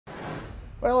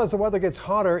Well, as the weather gets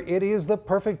hotter, it is the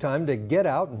perfect time to get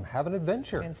out and have an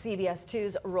adventure. And CBS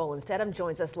 2's Roland Stedham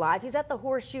joins us live. He's at the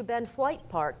Horseshoe Bend Flight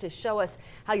Park to show us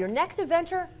how your next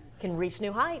adventure can reach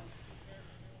new heights.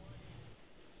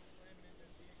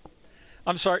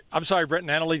 I'm sorry, Brett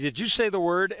and Annalie, did you say the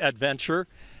word adventure?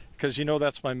 Because you know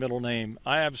that's my middle name.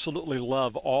 I absolutely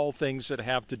love all things that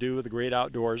have to do with the great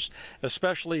outdoors,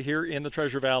 especially here in the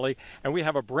Treasure Valley. And we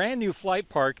have a brand new flight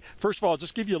park. First of all, I'll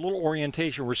just give you a little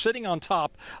orientation. We're sitting on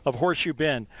top of Horseshoe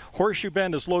Bend. Horseshoe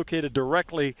Bend is located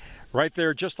directly right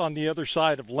there just on the other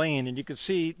side of Lane, and you can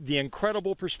see the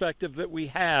incredible perspective that we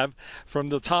have from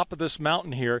the top of this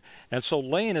mountain here. And so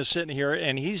Lane is sitting here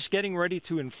and he's getting ready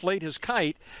to inflate his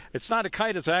kite. It's not a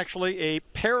kite, it's actually a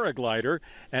paraglider,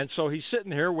 and so he's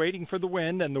sitting here waiting for the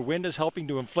wind, and the wind is helping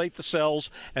to inflate the cells,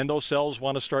 and those cells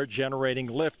want to start generating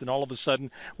lift. And all of a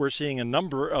sudden we're seeing a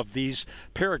number of these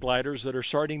paragliders that are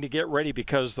starting to get ready,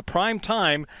 because the prime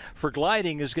time for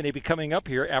gliding is going to be coming up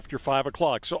here after 5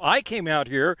 o'clock. So I came out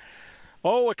here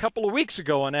a couple of weeks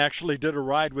ago and actually did a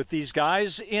ride with these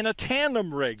guys in a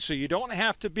tandem rig. So you don't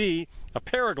have to be a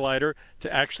paraglider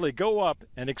to actually go up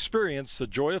and experience the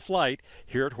joy of flight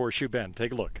here at Horseshoe Bend.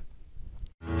 Take a look.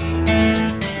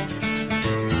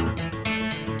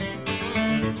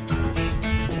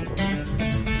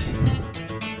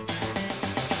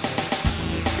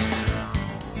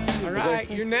 All right,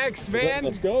 you're next, man.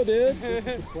 Let's go, dude.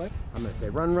 I'm gonna say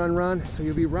run, run, run. So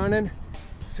you'll be running.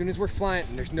 As soon as we're flying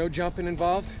and there's no jumping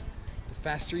involved, the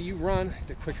faster you run,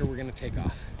 the quicker we're gonna take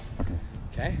off.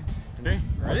 Okay? Okay,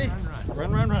 ready?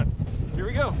 Run, run, run. Here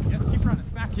we go. Yep, keep running.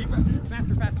 Keep running.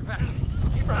 Faster, faster, faster.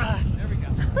 Keep running. There we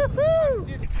go.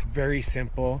 It's very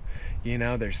simple. You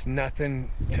know, there's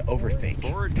nothing to overthink.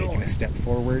 Taking a step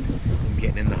forward and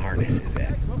getting in the harness is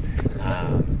it.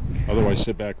 Otherwise,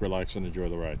 sit back, relax, and enjoy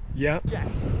the ride. Yep.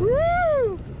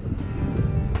 Woo!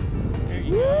 There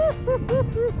you go.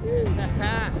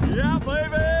 Yeah,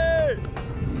 baby!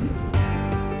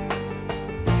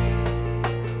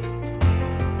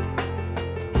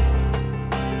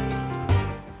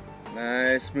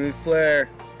 Nice, smooth flare.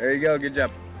 There you go, good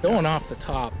job. Going off the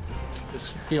top is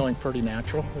feeling pretty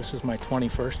natural. This is my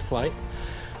 21st flight.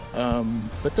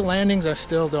 But the landings, I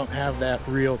still don't have that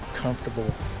real comfortable,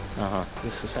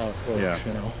 this is how it works,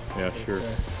 you know. Yeah, sure.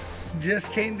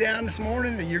 Just came down this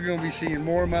morning and you're gonna be seeing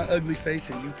more of my ugly face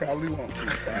than you probably want to,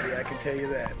 Spotty, I can tell you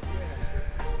that.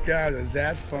 God, is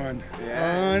that fun?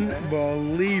 Yeah,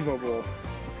 unbelievable.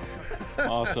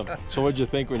 Awesome. So what did you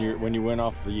think when you went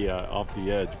off the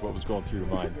edge? What was going through your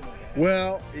mind?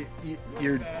 Well,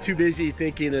 you're too busy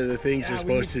thinking of the things you're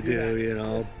supposed to do, you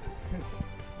know,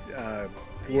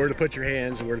 where to put your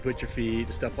hands and where to put your feet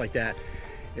and stuff like that.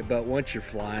 But once you're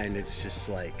flying, it's just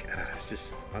like, it's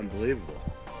just unbelievable.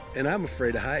 And I'm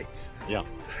afraid of heights. Yeah,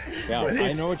 yeah,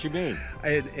 I know what you mean.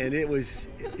 And it was,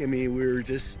 I mean, we were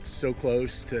just so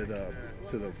close to the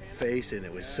face, and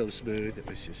it was so smooth. It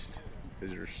was just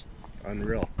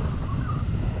unreal.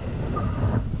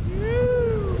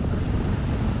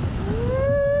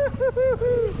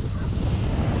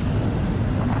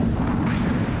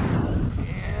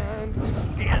 And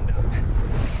stand up.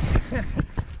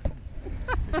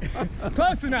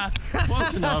 Close enough.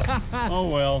 Close enough. Oh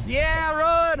well. Yeah,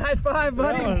 Ron, high five,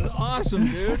 buddy. That was awesome,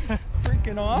 dude.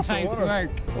 Freaking awesome. Nice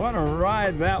work. What a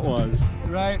ride that was.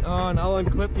 Right on. I'll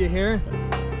unclip you here.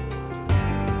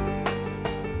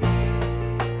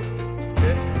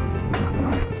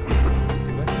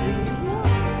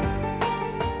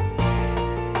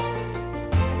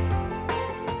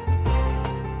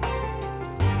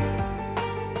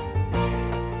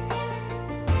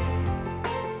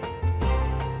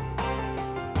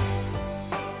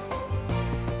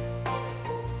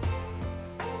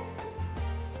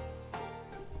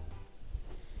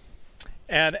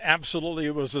 And absolutely,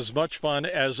 it was as much fun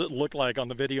as it looked like on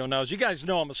the video. Now, as you guys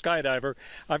know, I'm a skydiver.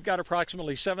 I've got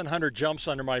approximately 700 jumps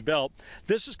under my belt.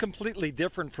 This is completely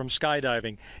different from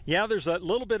skydiving. Yeah, there's that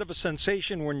little bit of a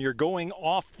sensation when you're going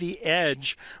off the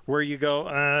edge where you go,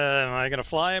 am I going to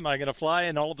fly? Am I going to fly?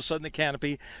 And all of a sudden the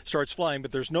canopy starts flying.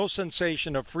 But there's no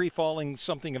sensation of free falling,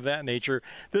 something of that nature.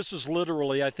 This is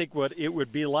literally, I think, what it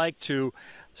would be like to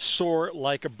soar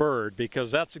like a bird, because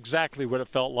that's exactly what it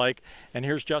felt like. And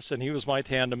here's Justin. He was my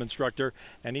tandem instructor,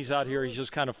 and he's out here. He's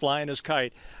just kind of flying his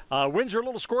kite. Winds are a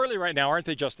little squirrely right now, aren't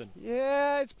they, Justin?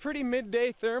 Yeah, it's pretty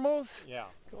midday thermals. Yeah.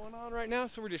 going on right now,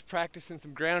 so we're just practicing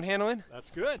some ground handling. That's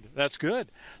good. That's good.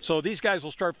 So these guys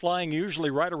will start flying usually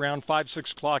right around 5,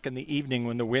 6 o'clock in the evening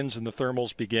when the winds and the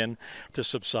thermals begin to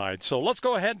subside. So let's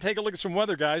go ahead and take a look at some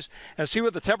weather, guys, and see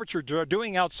what the temperatures are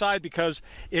doing outside, because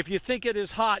if you think it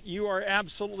is hot, you are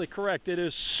absolutely correct. It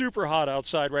is super hot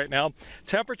outside right now.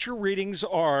 Temperature readings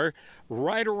are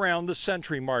right around the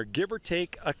century mark, give or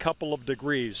take a couple of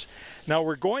degrees. Now,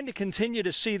 we're going to continue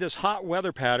to see this hot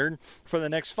weather pattern for the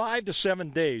next 5 to 7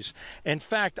 days. In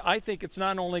fact, I think it's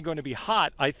not only going to be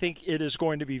hot, I think it is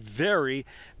going to be very,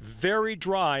 very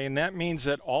dry, and that means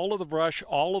that all of the brush,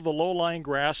 all of the low-lying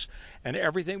grass, and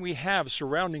everything we have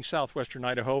surrounding southwestern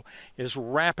Idaho is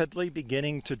rapidly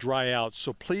beginning to dry out.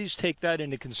 So please take that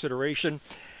into consideration.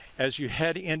 As you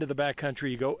head into the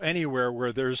backcountry, you go anywhere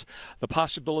where there's the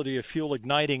possibility of fuel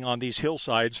igniting on these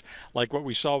hillsides, like what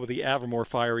we saw with the Avamore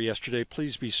fire yesterday,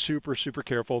 please be super, super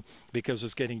careful, because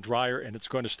it's getting drier and it's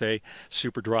going to stay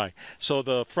super dry. So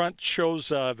the front shows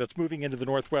that's moving into the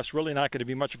northwest really not going to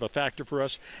be much of a factor for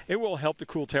us. It will help to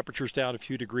cool temperatures down a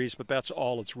few degrees, but that's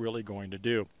all it's really going to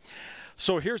do.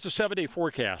 So here's the 7-day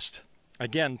forecast.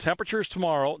 Again, temperatures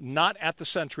tomorrow not at the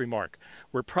century mark.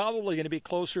 We're probably going to be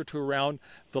closer to around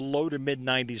the low to mid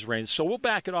 90s range. So we'll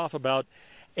back it off about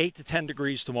 8 to 10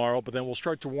 degrees tomorrow, but then we'll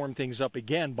start to warm things up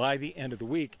again by the end of the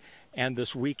week. And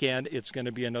this weekend, it's going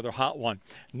to be another hot one.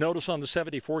 Notice on the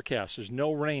 7-day forecast, there's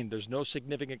no rain, there's no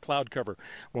significant cloud cover.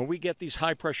 When we get these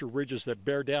high-pressure ridges that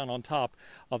bear down on top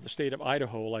of the state of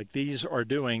Idaho, like these are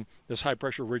doing, this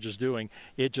high-pressure ridge is doing,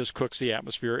 it just cooks the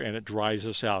atmosphere and it dries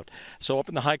us out. So up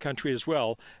in the high country as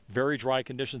well, very dry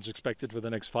conditions expected for the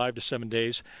next 5 to 7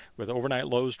 days, with overnight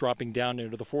lows dropping down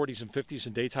into the 40s and 50s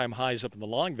and daytime highs up in the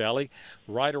Long Valley,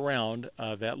 right around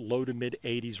that low to mid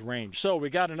 80s range. So we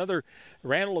got another,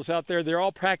 Randall is out there. They're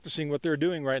all practicing what they're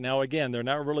doing right now. Again, they're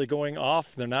not really going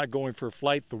off. They're not going for a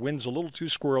flight. The wind's a little too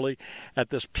squirrely at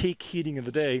this peak heating of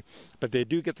the day, but they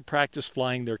do get to practice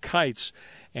flying their kites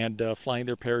and flying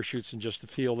their parachutes, and just to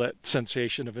feel that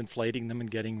sensation of inflating them and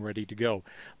getting ready to go.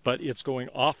 But it's going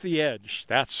off the edge.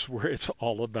 That's where it's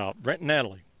all about. Brent and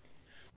Natalie.